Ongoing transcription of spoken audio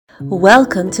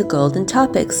Welcome to Golden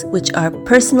Topics, which are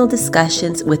personal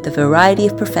discussions with a variety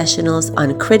of professionals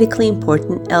on critically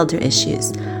important elder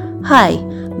issues. Hi,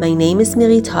 my name is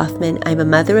Mirit Hoffman. I'm a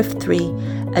mother of three,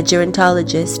 a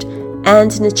gerontologist,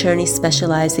 and an attorney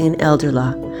specializing in elder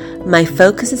law. My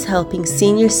focus is helping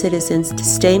senior citizens to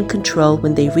stay in control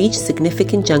when they reach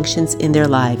significant junctions in their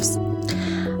lives.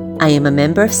 I am a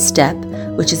member of STEP,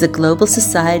 which is a global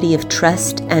society of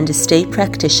trust and estate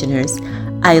practitioners.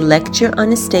 I lecture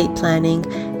on estate planning,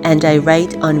 and I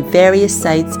write on various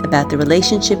sites about the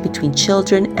relationship between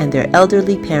children and their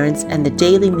elderly parents and the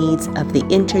daily needs of the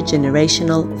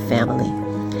intergenerational family.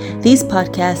 These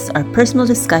podcasts are personal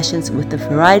discussions with a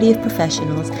variety of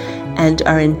professionals and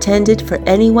are intended for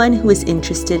anyone who is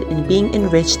interested in being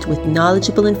enriched with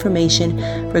knowledgeable information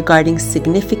regarding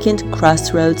significant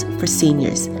crossroads for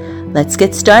seniors. Let's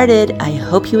get started. I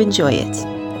hope you enjoy it.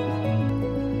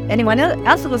 Anyone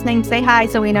else listening, say hi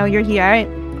so we know you're here.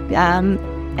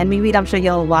 And maybe I'm sure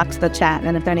you'll watch the chat.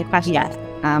 And if there are any questions,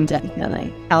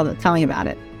 definitely tell me about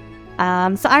it.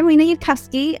 So I'm Rena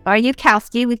Yudkowsky, or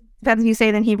Yudkowsky, depends if you say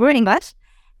it in Hebrew or English.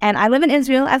 And I live in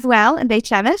Israel as well, in Beit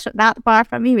Shemesh, not far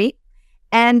from Mirit.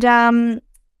 And I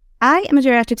am a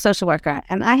geriatric social worker,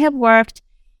 and I have worked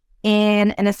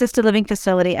in an assisted living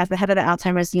facility as the head of the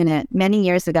Alzheimer's unit many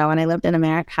years ago when I lived in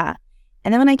America.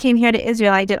 And then when I came here to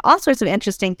Israel, I did all sorts of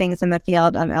interesting things in the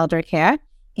field of elder care,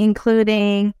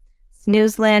 including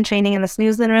Snoozland, training in the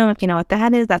Snoozland room. If you know what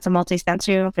that is, that's a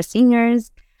multi-sensory room for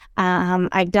seniors.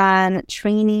 I've done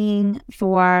training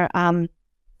for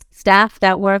staff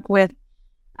that work with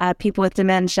people with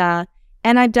dementia.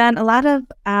 And I've done a lot of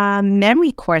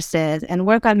memory courses and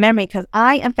work on memory because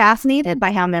I am fascinated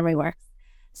by how memory works.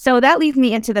 So that leads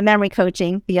me into the memory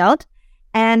coaching field.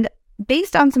 And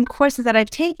based on some courses that I've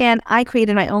taken, I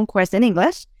created my own course in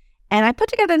English, and I put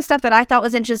together the stuff that I thought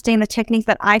was interesting, the techniques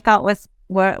that I thought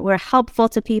were helpful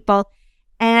to people.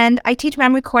 And I teach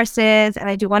memory courses, and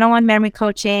I do one-on-one memory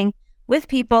coaching with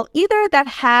people either that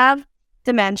have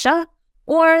dementia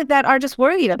or that are just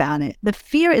worried about it. The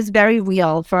fear is very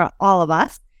real for all of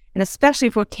us, and especially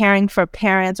if we're caring for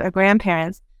parents or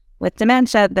grandparents with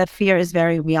dementia, the fear is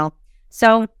very real.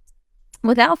 So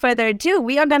without further ado,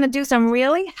 we are going to do some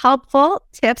really helpful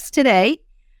tips today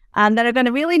that are going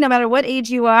to really, no matter what age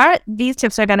you are, these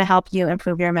tips are going to help you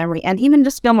improve your memory and even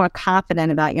just feel more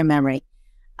confident about your memory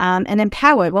and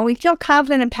empowered. When we feel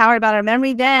confident and empowered about our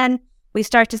memory, then we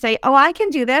start to say, oh, I can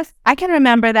do this. I can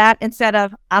remember that, instead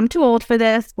of I'm too old for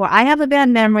this, or I have a bad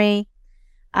memory.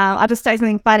 I'll just say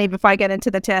something funny before I get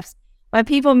into the tips. When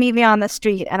people meet me on the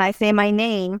street and I say my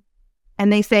name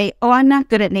and they say, oh, I'm not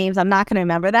good at names, I'm not going to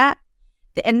remember that,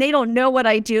 and they don't know what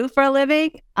I do for a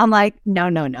living, I'm like, no,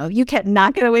 you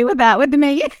cannot get away with that with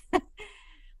me.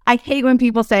 I hate when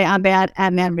people say I'm bad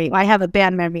at memory, or I have a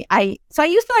bad memory. So I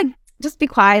used to just be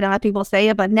quiet and let people say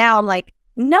it, but now I'm like,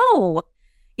 no,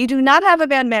 you do not have a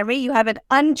bad memory. You have an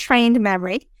untrained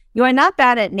memory. You are not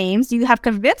bad at names. You have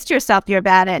convinced yourself you're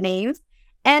bad at names.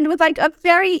 And with a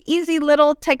very easy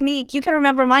little technique, you can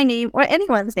remember my name or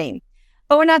anyone's name.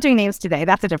 But we're not doing names today.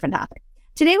 That's a different topic.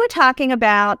 Today we're talking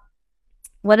about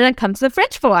what did I come to the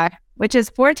fridge for, which is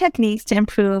 4 techniques to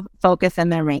improve focus and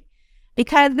memory.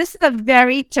 Because this is a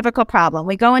very typical problem.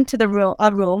 We go into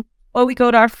a room, or we go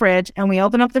to our fridge, and we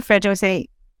open up the fridge, and we say,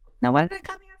 now what did I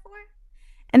come here for?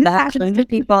 And this happens to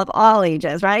people of all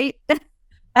ages, right?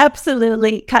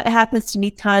 Absolutely. It happens to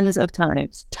me tons of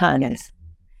times. Tons.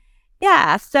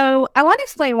 Yeah, so I want to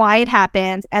explain why it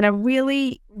happens and a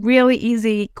really, really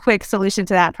easy, quick solution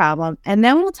to that problem. And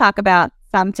then we'll talk about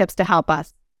some tips to help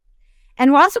us.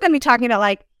 And we're also going to be talking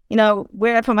about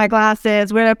where I put my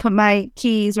glasses, where I put my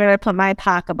keys, where I put my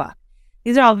pocketbook.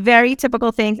 These are all very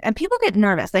typical things. And people get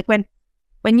nervous. Like when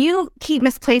you keep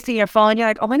misplacing your phone, you're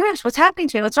like, oh my gosh, what's happening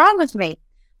to me? What's wrong with me?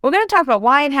 We're going to talk about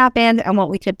why it happened and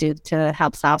what we could do to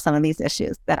help solve some of these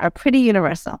issues that are pretty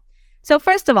universal. So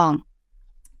first of all,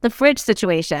 the fridge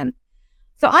situation.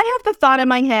 So I have the thought in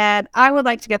my head, I would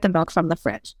like to get the milk from the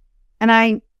fridge. And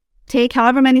I take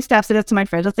however many steps it is to my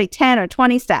fridge, let's say 10 or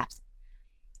 20 steps.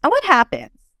 And what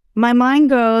happens? My mind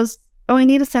goes, oh, I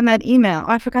need to send that email.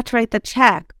 Oh, I forgot to write the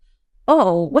check.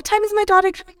 Oh, what time is my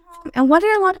daughter coming home? And what do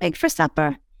I want to make for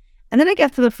supper? And then I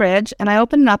get to the fridge and I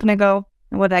open it up and I go,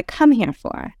 what did I come here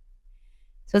for?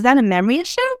 So is that a memory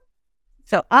issue?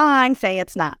 So I say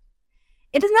it's not.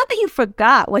 It is not that you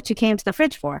forgot what you came to the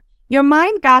fridge for. Your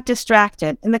mind got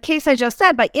distracted, in the case I just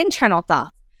said, by internal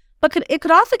thoughts. But it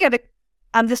could also get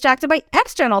distracted by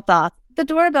external thoughts. The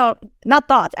doorbell, not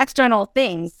thoughts, external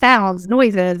things, sounds,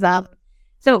 noises.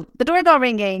 So the doorbell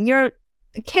ringing, your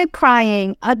kid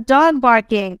crying, a dog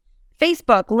barking,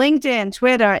 Facebook, LinkedIn,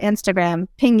 Twitter, Instagram,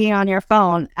 pinging on your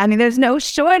phone. I mean, there's no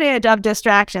shortage of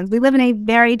distractions. We live in a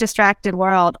very distracted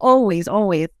world, always,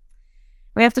 always.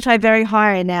 We have to try very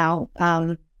hard now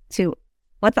to,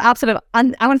 what's the opposite of, I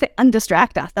want to say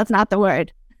undistract us. That's not the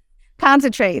word.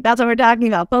 Concentrate. That's what we're talking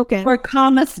about. Focus. Or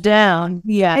calm us down.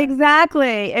 Yeah.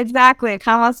 Exactly.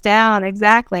 Calm us down.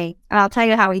 Exactly. And I'll tell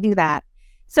you how we do that.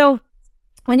 So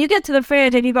when you get to the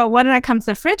fridge and you go, what did I come to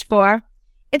the fridge for?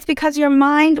 It's because your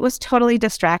mind was totally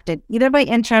distracted, either by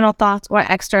internal thoughts or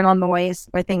external noise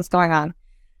or things going on.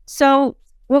 So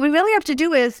what we really have to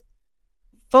do is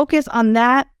focus on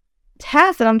that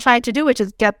task that I'm trying to do, which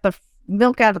is get the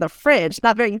milk out of the fridge.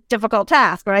 Not a very difficult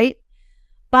task, right?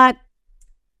 But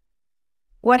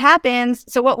what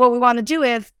happens, so what we want to do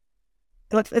is,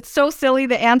 it's so silly,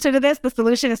 the answer to this, the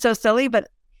solution is so silly, but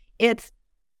it's,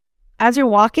 as you're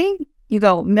walking, you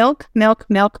go milk, milk,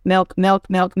 milk, milk, milk,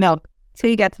 milk, milk, till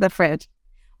you get to the fridge.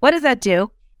 What does that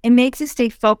do? It makes you stay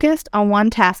focused on one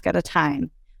task at a time,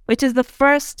 which is the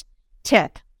first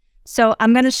tip. So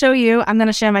I'm going to show you, I'm going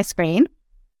to share my screen.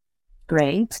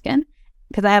 Great, again,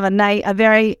 because I have a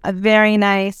very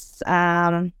nice,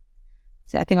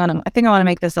 see, I think I want to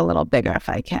make this a little bigger if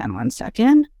I can. 1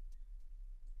 second.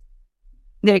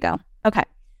 There you go. Okay.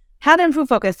 How to improve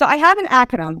focus. So I have an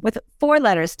acronym with 4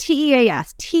 letters,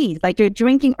 TEAS, teas, like you're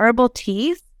drinking herbal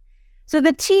teas. So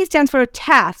the T stands for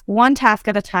task, one task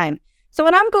at a time. So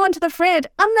when I'm going to the fridge,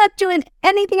 I'm not doing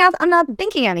anything else. I'm not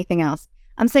thinking anything else.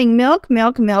 I'm saying milk,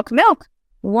 milk, milk, milk,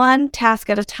 one task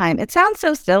at a time. It sounds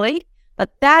so silly,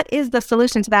 but that is the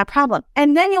solution to that problem.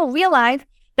 And then you'll realize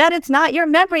that it's not your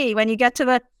memory when you get to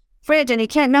the fridge and you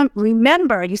can't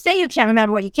remember. You say you can't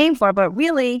remember what you came for, but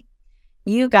really,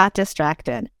 you got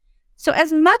distracted. So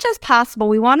as much as possible,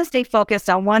 we want to stay focused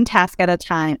on one task at a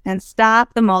time and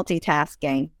stop the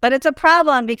multitasking. But it's a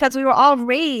problem because we were all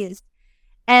raised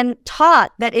and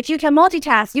taught that if you can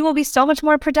multitask, you will be so much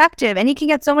more productive and you can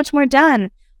get so much more done.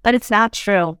 But it's not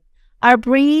true. Our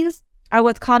brains are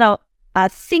what's called a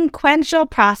sequential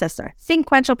processor.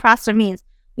 Sequential processor means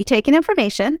we take in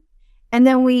information and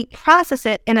then we process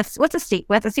it in what's a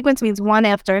sequence? A sequence means one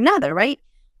after another, right?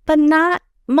 But not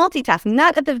multitasking,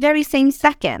 not at the very same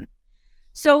second.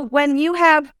 So when you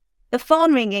have the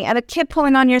phone ringing and a kid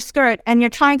pulling on your skirt and you're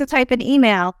trying to type an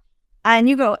email and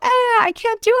you go, I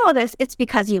can't do all this, it's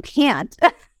because you can't.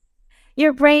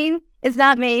 Your brain is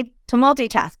not made to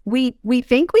multitask. We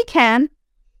think we can.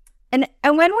 And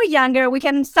when we're younger, we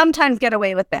can sometimes get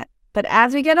away with it. But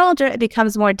as we get older, it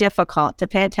becomes more difficult to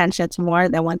pay attention to more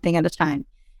than one thing at a time.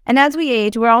 And as we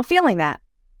age, we're all feeling that.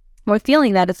 We're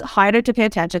feeling that it's harder to pay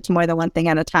attention to more than one thing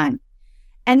at a time.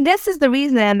 And this is the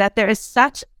reason that there is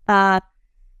such a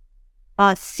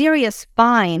serious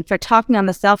fine for talking on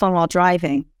the cell phone while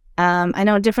driving. I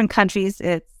know in different countries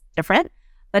it's different,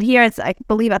 but here it's, I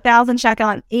believe, 1,000 shekel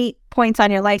and 8 points on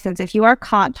your license if you are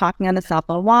caught talking on the cell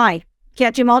phone. Why?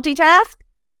 Can't you multitask?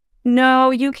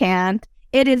 No, you can't.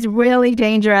 It is really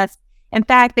dangerous. In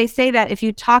fact, they say that if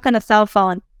you talk on a cell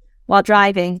phone while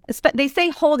driving, they say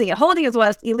holding it. Holding is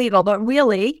what's illegal, but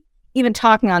really, even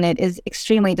talking on it is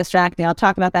extremely distracting. I'll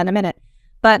talk about that in a minute.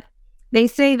 But they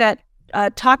say that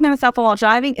talking on a cell phone while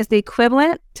driving is the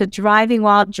equivalent to driving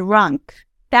while drunk.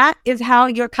 That is how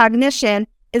your cognition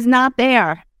is not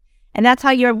there. And that's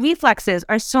how your reflexes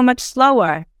are so much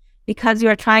slower because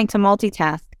you're trying to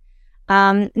multitask.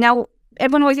 Now,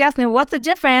 everyone always asks me, what's the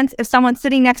difference if someone's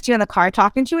sitting next to you in the car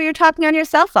talking to you or you're talking on your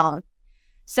cell phone?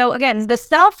 So again, the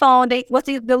cell phone,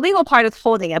 the legal part is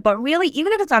holding it, but really,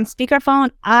 even if it's on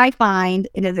speakerphone, I find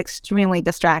it is extremely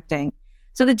distracting.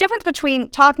 So the difference between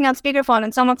talking on speakerphone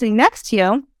and someone sitting next to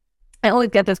you, I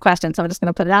always get this question, so I'm just going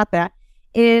to put it out there,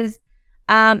 is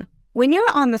when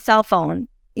you're on the cell phone,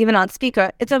 even on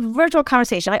speaker, it's a virtual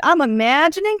conversation. Like I'm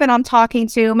imagining that I'm talking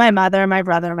to my mother, my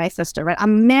brother, my sister, right?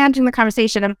 I'm imagining the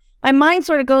conversation and my mind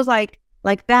sort of goes like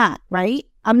that, right?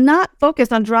 I'm not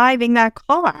focused on driving that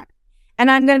car. And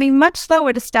I'm going to be much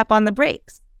slower to step on the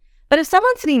brakes. But if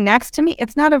someone's sitting next to me,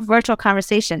 it's not a virtual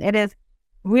conversation. It is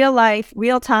real life,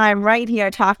 real time, right here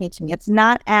talking to me. It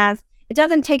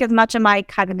doesn't take as much of my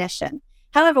cognition.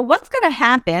 However, what's going to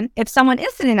happen if someone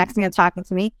is sitting next to me and talking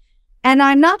to me, and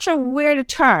I'm not sure where to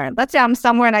turn? Let's say I'm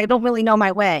somewhere and I don't really know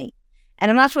my way, and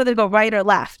I'm not sure whether to go right or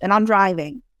left, and I'm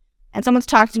driving, and someone's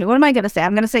talking to me. What am I going to say?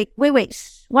 I'm going to say, wait,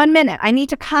 1 minute. I need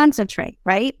to concentrate,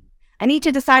 right? I need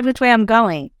to decide which way I'm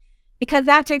going. Because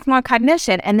that takes more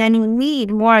cognition, and then you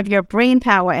need more of your brain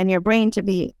power and your brain to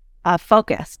be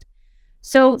focused.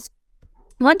 So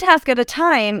one task at a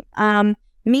time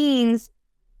means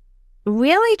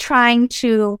really trying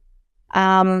to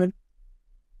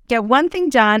get one thing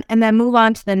done and then move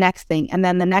on to the next thing and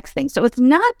then the next thing. So it's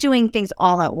not doing things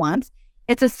all at once.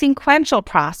 It's a sequential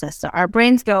process. So our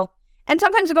brains go, and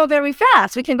sometimes we go very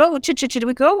fast. We can go,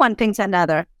 we go one thing to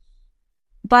another.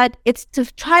 But it's to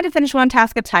try to finish one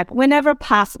task at a time whenever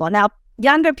possible. Now,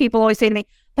 younger people always say to me,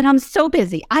 but I'm so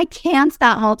busy. I can't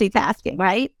stop multitasking,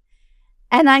 right?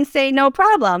 And I say, no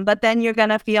problem. But then you're going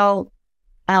to feel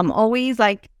always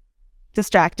like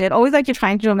distracted, always like you're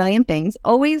trying to do a million things,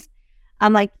 always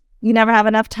like you never have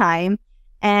enough time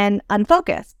and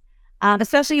unfocused.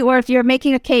 Especially, or if you're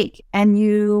making a cake and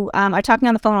you are talking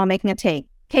on the phone while making a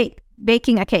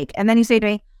baking a cake. And then you say to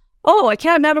me, oh, I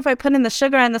can't remember if I put in the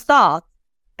sugar and the salt.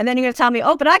 And then you're going to tell me,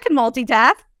 oh, but I can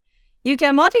multitask. You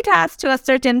can multitask to a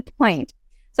certain point.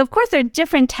 So, of course, there are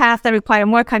different tasks that require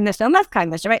more cognition and less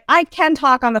cognition, right? I can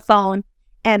talk on the phone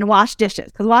and wash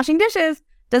dishes because washing dishes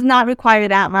does not require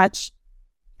that much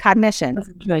cognition.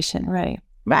 Concentration, right.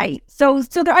 Right. So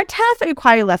there are tasks that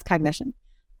require less cognition.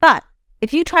 But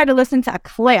if you try to listen to a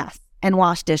class and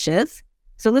wash dishes,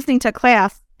 so listening to a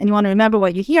class and you want to remember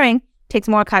what you're hearing takes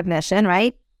more cognition,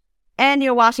 right? And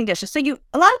you're washing dishes. So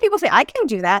a lot of people say, I can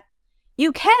do that.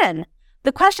 You can.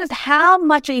 The question is, how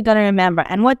much are you going to remember?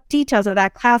 And what details of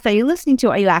that class that you're listening to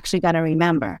are you actually going to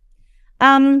remember?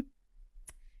 So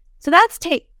that's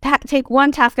take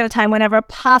one task at a time whenever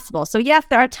possible. So yes,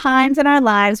 there are times in our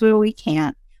lives where we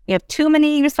can't. We have too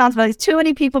many responsibilities, too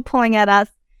many people pulling at us.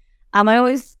 I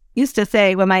always used to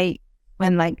say when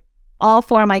like all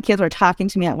four of my kids were talking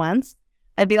to me at once,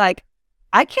 I'd be like,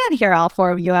 I can't hear all four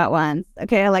of you at once.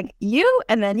 Okay, like you,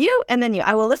 and then you, and then you.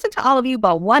 I will listen to all of you,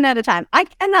 but one at a time. I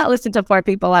cannot listen to four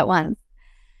people at once.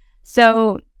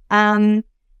 So, and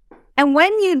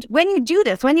when you do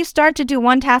this, when you start to do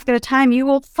one task at a time, you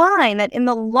will find that in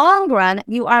the long run,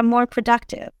 you are more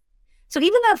productive. So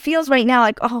even though it feels right now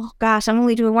like, oh gosh, I'm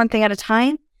only doing one thing at a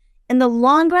time, in the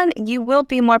long run, you will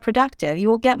be more productive. You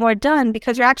will get more done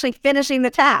because you're actually finishing the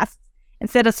task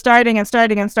instead of starting,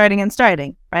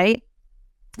 right?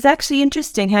 It's actually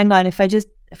interesting. Hang on, if I just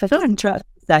interrupt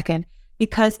a second,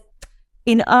 because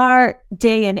in our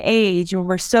day and age, when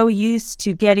we're so used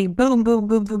to getting boom, boom,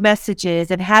 boom, boom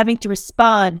messages and having to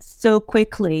respond so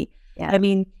quickly, I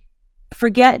mean,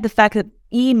 forget the fact that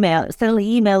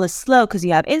suddenly email is slow because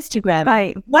you have Instagram,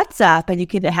 right, WhatsApp, and you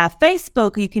can have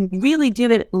Facebook. You can really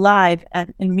do it live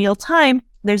and in real time.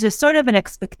 There's a sort of an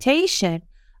expectation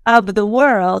of the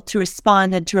world to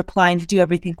respond and to reply and to do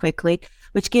everything quickly,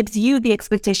 which gives you the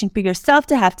expectation for yourself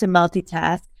to have to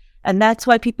multitask. And that's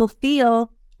why people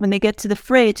feel when they get to the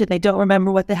fridge and they don't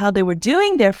remember what the hell they were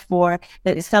doing there for,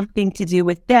 that it's something to do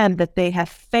with them, that they have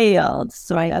failed.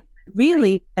 So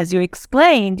really, as you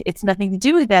explained, it's nothing to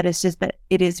do with that. It's just that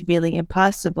it is really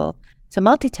impossible to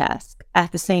multitask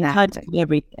at the same time to do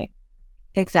everything.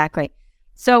 Exactly.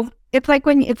 So it's like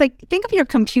think of your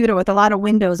computer with a lot of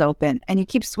windows open and you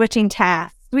keep switching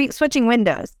tasks, switching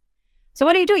windows. So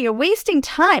what do? You're wasting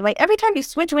time. Like every time you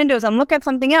switch windows and look at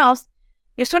something else,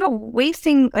 you're sort of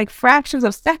wasting like fractions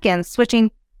of seconds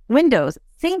switching windows.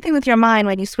 Same thing with your mind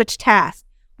when you switch tasks.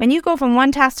 When you go from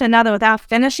one task to another without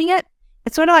finishing it,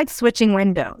 it's sort of like switching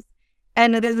windows.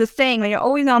 And there's this saying, when you're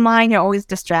always online, you're always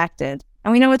distracted.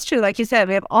 And we know it's true. Like you said,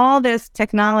 we have all this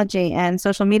technology and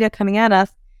social media coming at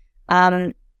us.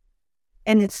 And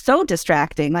it's so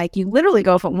distracting. Like you literally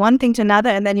go from one thing to another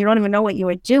and then you don't even know what you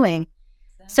were doing.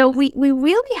 So we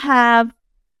really have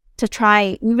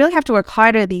to work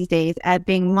harder these days at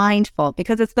being mindful,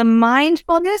 because it's the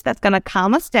mindfulness that's going to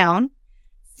calm us down,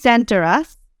 center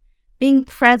us, being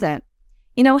present.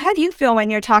 You know, how do you feel when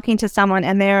you're talking to someone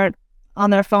and they're on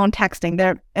their phone texting?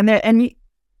 They're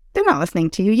not listening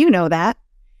to you. You know that.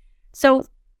 So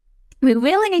we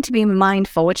really need to be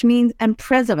mindful, which means and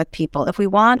present with people if we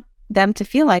want them to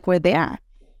feel like we're there.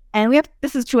 And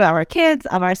this is true of our kids,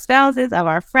 of our spouses, of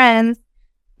our friends,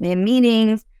 in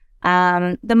meetings.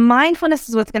 The mindfulness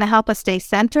is what's going to help us stay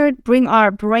centered, bring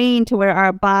our brain to where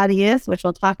our body is, which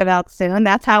we'll talk about soon.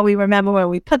 That's how we remember where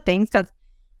we put things, because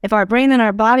if our brain and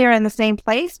our body are in the same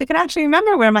place, we can actually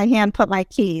remember where my hand put my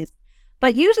keys.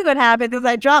 But usually what happens is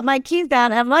I drop my keys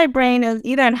down and my brain is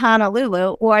either in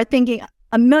Honolulu or thinking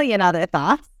a million other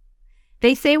thoughts.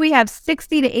 They say we have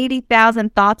 60 to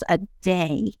 80,000 thoughts a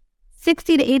day.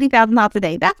 60 to 80,000 thoughts a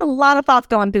day. That's a lot of thoughts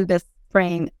going through this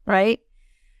brain, right?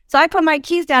 So I put my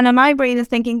keys down and my brain is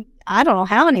thinking, I don't know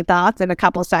how many thoughts in a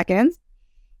couple seconds.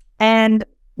 And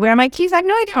where are my keys? I have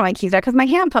no idea where my keys are because my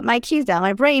hand put my keys down.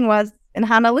 My brain was in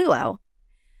Honolulu.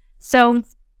 So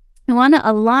we want to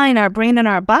align our brain and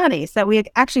our body so that we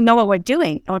actually know what we're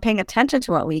doing and we're paying attention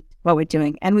to what we're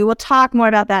doing. And we will talk more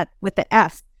about that with the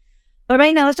S. But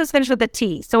right now, let's just finish with the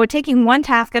T. So we're taking one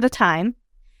task at a time.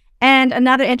 And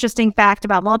another interesting fact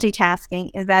about multitasking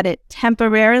is that it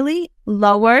temporarily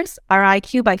lowers our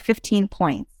IQ by 15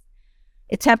 points.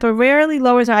 It temporarily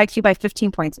lowers our IQ by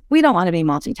 15 points. We don't want to be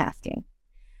multitasking.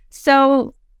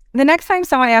 So the next time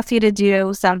someone asks you to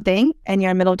do something and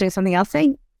you're in the middle of doing something else,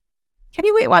 say, can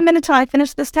you wait 1 minute till I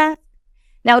finish this task?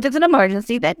 Now, if it's an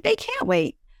emergency, then they can't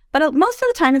wait. But most of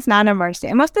the time, it's not an emergency.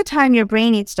 And most of the time, your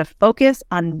brain needs to focus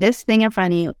on this thing in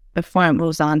front of you before it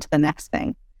moves on to the next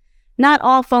thing. Not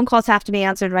all phone calls have to be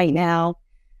answered right now.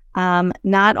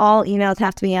 Not all emails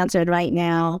have to be answered right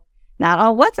now. Not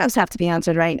all WhatsApps have to be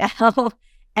answered right now.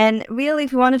 And really,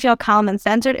 if you want to feel calm and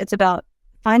centered, it's about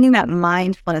finding that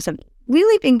mindfulness of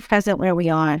really being present where we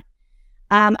are.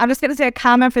 I'm just going to say a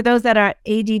comment for those that are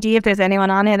ADD. If there's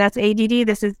anyone on here that's ADD,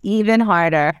 this is even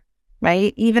harder,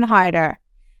 right? Even harder,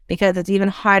 because it's even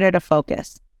harder to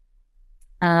focus.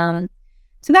 So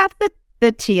that's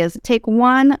the T, is take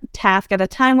one task at a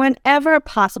time whenever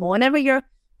possible. Whenever your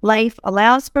life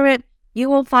allows for it, you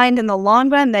will find in the long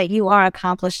run that you are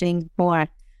accomplishing more.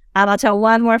 I'll tell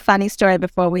one more funny story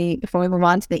before we move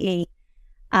on to the E.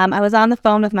 I was on the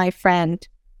phone with my friend,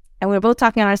 and we were both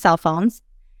talking on our cell phones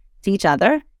to each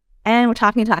other, and we're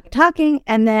talking,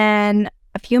 and then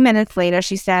a few minutes later,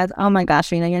 she says, "Oh my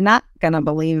gosh, Rena, you're not going to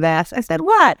believe this." I said,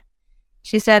 "What?"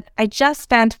 She said, "I just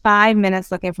spent 5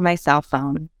 minutes looking for my cell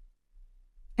phone."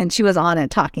 And she was on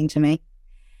it talking to me.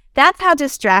 That's how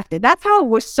distracted. That's how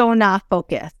we're so not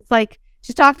focused. It's like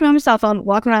she's talking on her cell phone,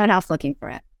 walking around the house looking for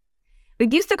it. We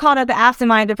used to call her the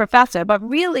absent-minded professor, but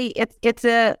really it's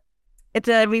a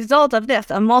result of this,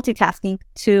 of multitasking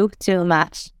too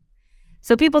much.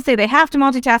 So people say they have to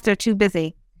multitask, they're too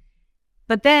busy.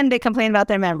 But then they complain about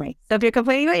their memory. So if you're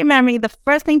complaining about your memory, the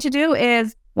first thing to do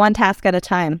is one task at a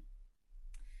time.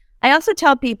 I also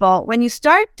tell people, when you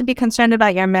start to be concerned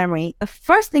about your memory, the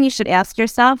first thing you should ask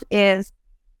yourself is,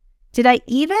 did I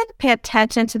even pay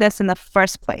attention to this in the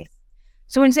first place?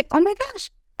 So when you say, oh my gosh,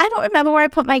 I don't remember where I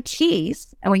put my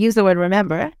keys, and we use the word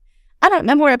remember, I don't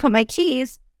remember where I put my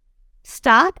keys,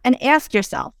 stop and ask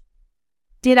yourself,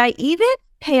 did I even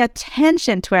pay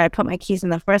attention to where I put my keys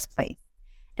in the first place?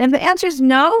 And if the answer is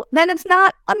no, then it's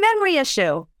not a memory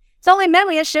issue. It's only a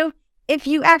memory issue if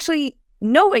you actually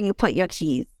know where you put your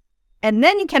keys. And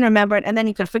then you can remember it, and then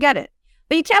you can forget it.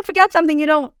 But you can't forget something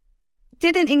you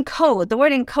didn't encode. The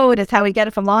word encode is how we get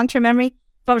it from long-term memory,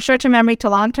 from short-term memory to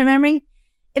long-term memory.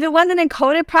 If it wasn't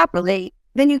encoded properly,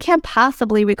 then you can't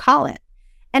possibly recall it.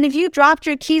 And if you dropped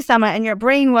your key somewhere and your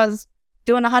brain was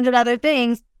doing 100 other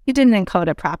things, you didn't encode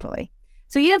it properly.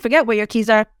 So you didn't forget where your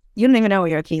keys are. You don't even know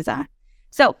where your keys are.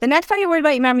 So the next time you're worried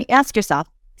about your memory, ask yourself,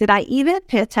 did I even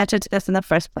pay attention to this in the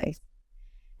first place?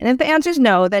 And if the answer is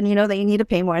no, then you know that you need to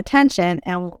pay more attention,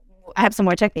 and I have some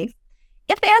more techniques.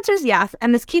 If the answer is yes,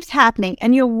 and this keeps happening,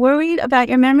 and you're worried about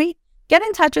your memory, get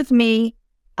in touch with me.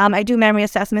 I do memory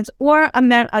assessments, or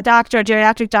a doctor, a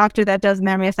geriatric doctor that does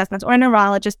memory assessments, or a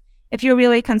neurologist if you're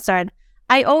really concerned.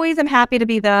 I always am happy to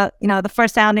be the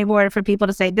first sounding board for people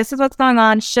to say, this is what's going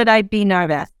on. Should I be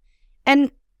nervous?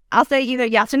 And I'll say either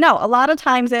yes or no. A lot of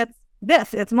times it's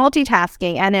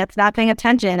multitasking, and it's not paying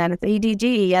attention, and it's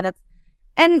ADD,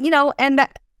 and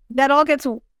that all gets,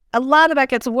 a lot of that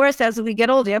gets worse as we get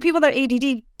older. People that are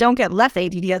ADD don't get less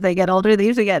ADD as they get older. They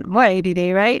usually get more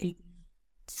ADD, right?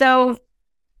 So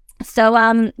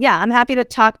I'm happy to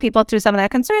talk people through some of their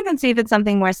concerns and see if it's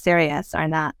something more serious or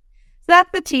not. So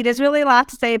that's the T. There's really a lot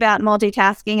to say about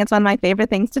multitasking. It's one of my favorite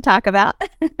things to talk about.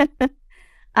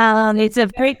 It's a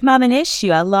very common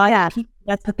issue. A lot of people,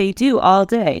 that's what they do all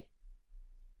day.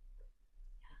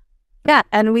 Yeah,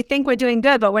 and we think we're doing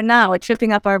good, but we're not. We're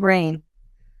tripping up our brain.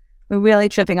 We're really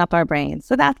tripping up our brain.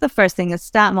 So that's the first thing, is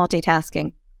stop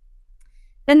multitasking.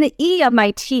 Then the E of my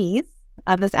T's,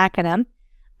 of this acronym,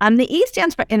 the E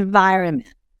stands for environment.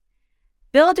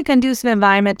 Build a conducive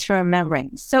environment to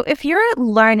remembering. So if you're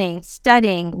learning,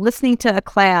 studying, listening to a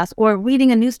class, or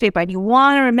reading a newspaper, and you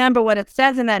want to remember what it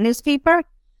says in that newspaper,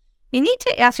 you need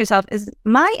to ask yourself, is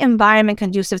my environment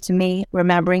conducive to me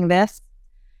remembering this?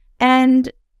 And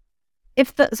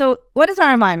so what is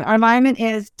our environment? Our environment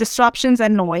is disruptions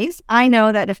and noise. I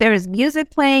know that if there is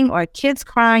music playing, or kids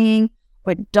crying,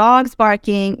 or dogs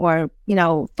barking, or,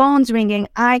 phones ringing,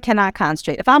 I cannot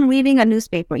concentrate. If I'm reading a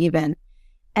newspaper even,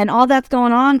 and all that's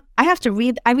going on, I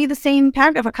read the same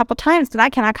paragraph a couple times because I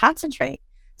cannot concentrate.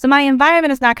 So my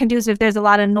environment is not conducive if there's a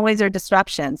lot of noise or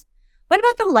disruptions. What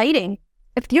about the lighting?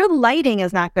 If your lighting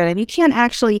is not good, if you can't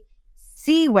actually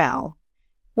see well,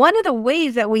 one of the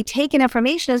ways that we take in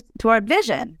information is to our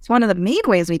vision. It's one of the main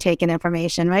ways we take in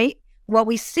information, right? What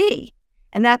we see.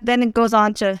 And that then it goes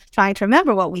on to trying to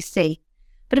remember what we see.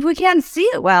 But if we can't see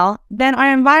it well, then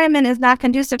our environment is not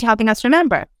conducive to helping us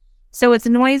remember. So it's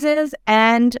noises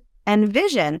and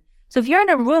vision. So if you're in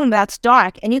a room that's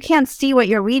dark and you can't see what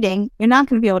you're reading, you're not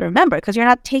going to be able to remember because you're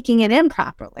not taking it in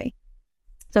properly.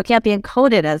 So it can't be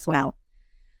encoded as well.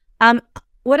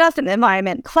 What else in the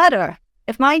environment? Clutter.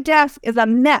 If my desk is a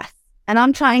mess and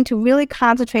I'm trying to really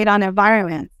concentrate on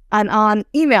environment and on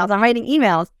emails, I'm writing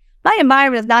emails, my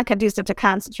environment is not conducive to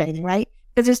concentrating, right?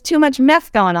 Because there's too much mess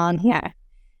going on here.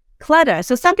 Clutter.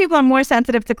 So some people are more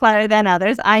sensitive to clutter than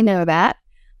others. I know that.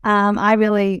 I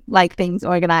really like things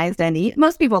organized and neat.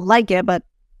 Most people like it, but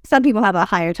some people have a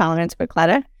higher tolerance for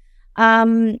clutter.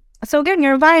 So again,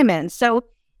 your environment. So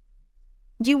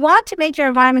you want to make your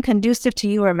environment conducive to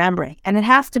you remembering. And it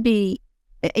has to be,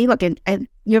 look, and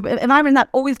your environment is not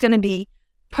always going to be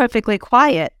perfectly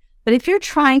quiet. But if you're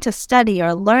trying to study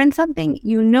or learn something,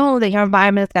 you know that your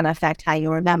environment is going to affect how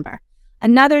you remember.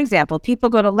 Another example, people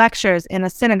go to lectures in a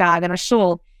synagogue and a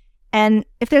shul, and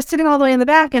if they're sitting all the way in the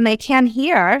back and they can't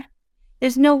hear,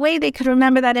 there's no way they could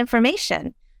remember that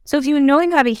information. So if you know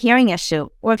you have a hearing issue,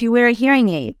 or if you wear a hearing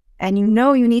aid and you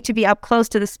know you need to be up close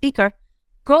to the speaker,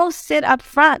 go sit up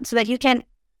front so that you can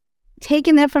take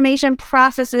in the information,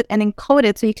 process it, and encode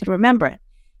it so you can remember it.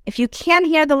 If you can't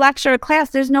hear the lecture or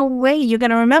class, there's no way you're going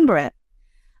to remember it.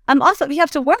 Also, if you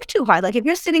have to work too hard, like if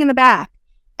you're sitting in the back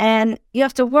and you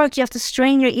have to work, you have to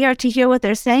strain your ear to hear what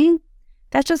they're saying,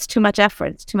 that's just too much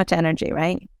effort. It's too much energy,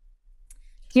 right?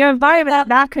 Your environment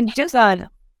not conducive.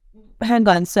 Hang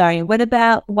on, sorry. What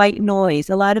about white noise?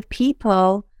 A lot of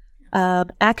people,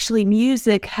 actually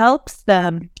music helps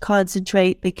them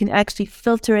concentrate. They can actually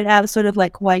filter it out, sort of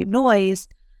like white noise.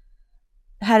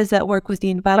 How does that work with the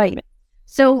environment? Right.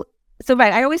 So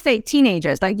right, I always say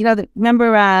teenagers, like,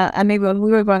 remember maybe when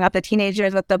we were growing up, the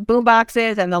teenagers with the boom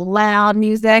boxes and the loud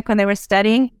music when they were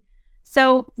studying.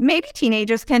 So maybe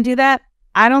teenagers can do that.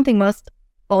 I don't think most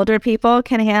older people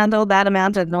can handle that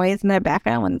amount of noise in their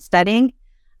background when studying.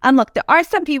 Look, there are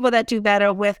some people that do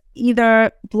better with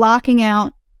either blocking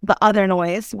out the other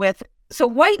noise so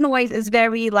white noise is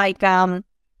very like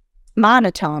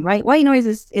monotone, right? White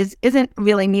noise isn't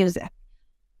really music.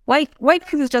 White noise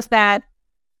is just that,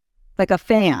 like a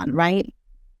fan, right?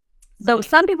 So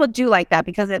some people do like that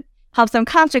because it helps them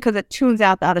concentrate because it tunes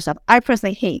out the other stuff. I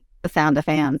personally hate the sound of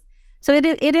fans. So it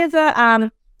is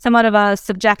a somewhat of a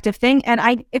subjective thing.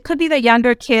 And it could be that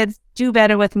younger kids do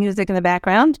better with music in the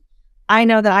background. I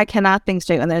know that I cannot think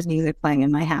straight when there's music playing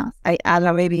in my house. I don't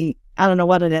know, maybe, I don't know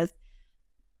what it is.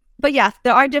 But yes,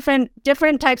 there are different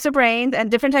types of brains and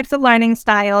different types of learning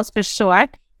styles for sure.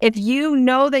 If you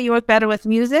know that you work better with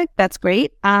music, that's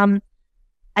great.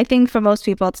 I think for most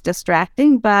people it's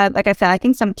distracting, but like I said, I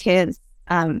think some kids,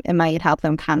 it might help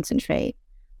them concentrate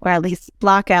or at least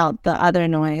block out the other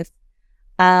noise.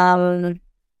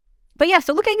 But yeah,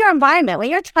 so look at your environment. When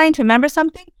you're trying to remember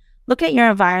something, look at your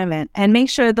environment and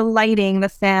make sure the lighting, the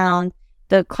sound,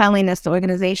 the cleanliness, the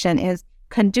organization is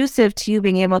conducive to you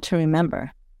being able to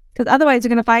remember. Because otherwise you're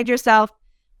going to find yourself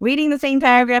reading the same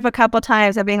paragraph a couple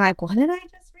times and being like, what did I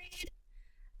just read?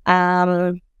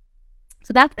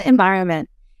 So that's the environment.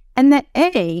 And the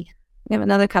A, we have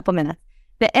another couple minutes.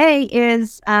 The A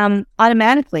is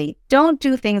automatically. Don't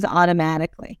do things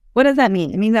automatically. What does that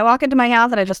mean? It means I walk into my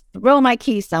house and I just throw my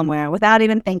keys somewhere without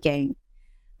even thinking.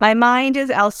 My mind is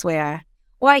elsewhere.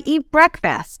 Or I eat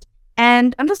breakfast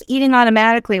and I'm just eating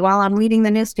automatically while I'm reading the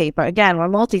newspaper. Again, we're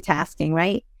multitasking,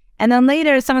 right? And then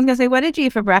later someone's going to say, what did you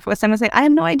eat for breakfast? I'm going to say, I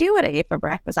have no idea what I ate for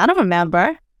breakfast. I don't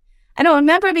remember. I don't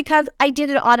remember because I did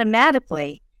it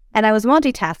automatically and I was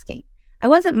multitasking. I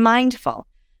wasn't mindful.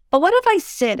 But what if I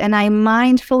sit and I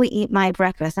mindfully eat my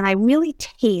breakfast and I really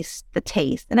taste the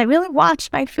taste and I really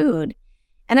watch my food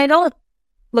and I don't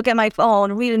look at my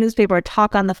phone, read a newspaper, or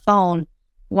talk on the phone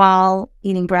while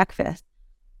eating breakfast?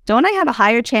 Don't I have a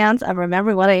higher chance of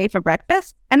remembering what I ate for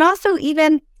breakfast and also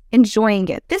even enjoying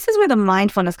it? This is where the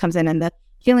mindfulness comes in and the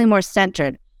feeling more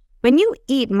centered. When you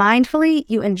eat mindfully,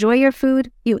 you enjoy your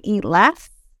food, you eat less,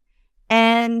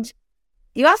 and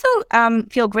you also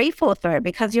feel grateful for it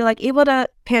because you're like able to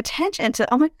pay attention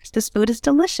to, oh my gosh, this food is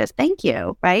delicious. Thank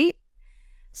you, right?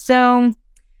 So,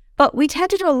 but we tend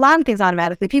to do a lot of things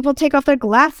automatically. People take off their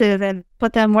glasses and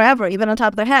put them wherever, even on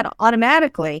top of their head,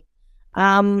 automatically.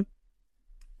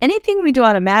 Anything we do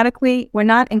automatically, we're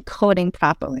not encoding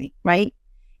properly, right?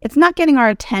 It's not getting our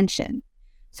attention.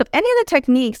 So any of the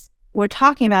techniques we're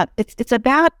talking about, it's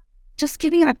about just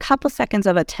giving it a couple seconds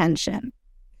of attention.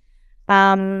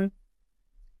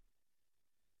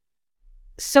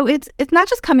 So it's not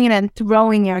just coming in and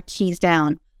throwing your keys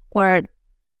down, or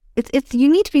it's you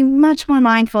need to be much more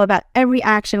mindful about every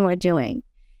action we're doing.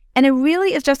 And it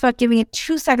really is just about giving it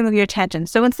 2 seconds of your attention.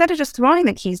 So instead of just throwing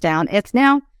the keys down, it's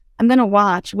now I'm going to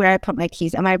watch where I put my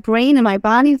keys, and my brain and my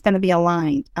body is going to be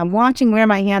aligned. I'm watching where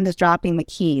my hand is dropping the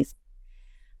keys.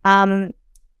 I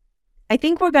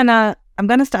think I'm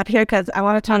going to stop here because I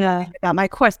want to talk about my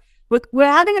course. We're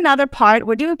adding another part.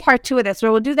 We're doing part 2 of this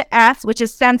where we'll do the S, which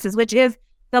is senses, which is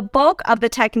the bulk of the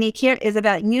technique here is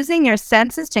about using your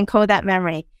senses to encode that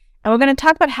memory. And we're going to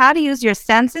talk about how to use your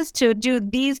senses to do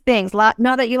these things.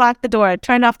 Know that you locked the door,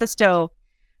 turn off the stove.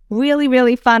 Really,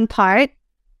 really fun part.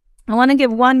 I want to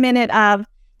give 1 minute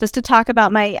just to talk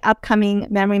about my upcoming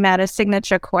Memory Matters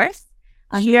signature course.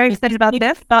 Are you very excited about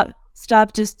this?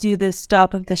 Stop, just do the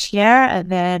stop of the share and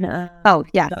then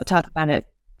talk about it.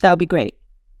 That would be great.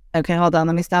 Okay, hold on.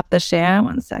 Let me stop the share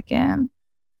 1 second.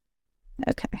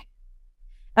 Okay,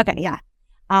 yeah.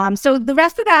 So the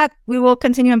rest of that, we will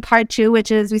continue in part 2,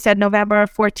 which is, we said November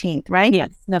 14th, right?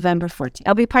 Yes, November 14th.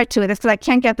 It'll be part 2 of this because I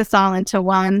can't get this all into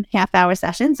 1 half-hour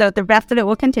session. So the rest of it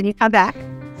will continue. Come back.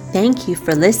 Thank you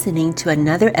for listening to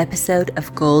another episode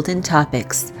of Golden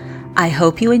Topics. I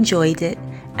hope you enjoyed it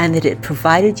and that it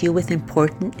provided you with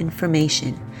important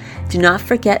information. Do not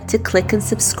forget to click and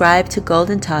subscribe to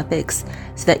Golden Topics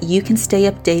so that you can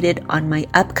stay updated on my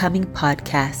upcoming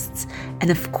podcasts. And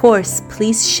of course,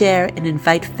 please share and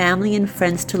invite family and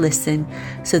friends to listen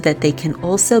so that they can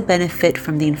also benefit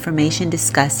from the information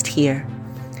discussed here.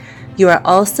 You are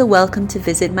also welcome to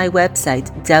visit my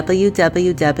website,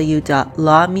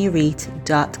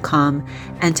 www.lawmirit.com,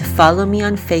 and to follow me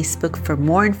on Facebook for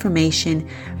more information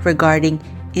regarding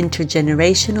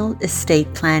intergenerational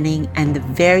estate planning and the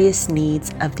various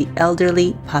needs of the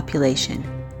elderly population.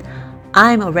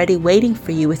 I'm already waiting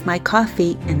for you with my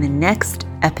coffee in the next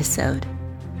episode.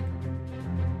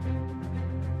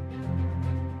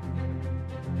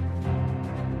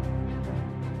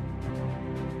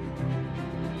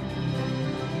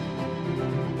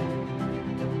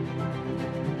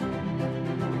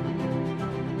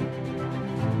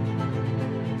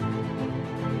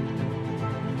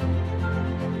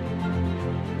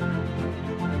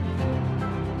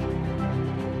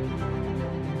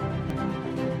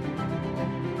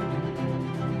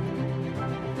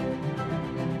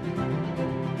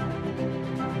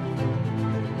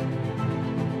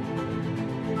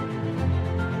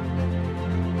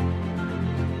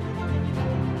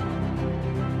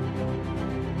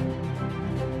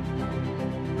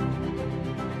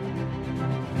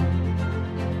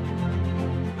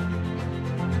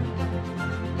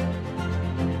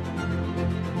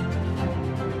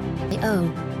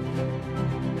 Oh.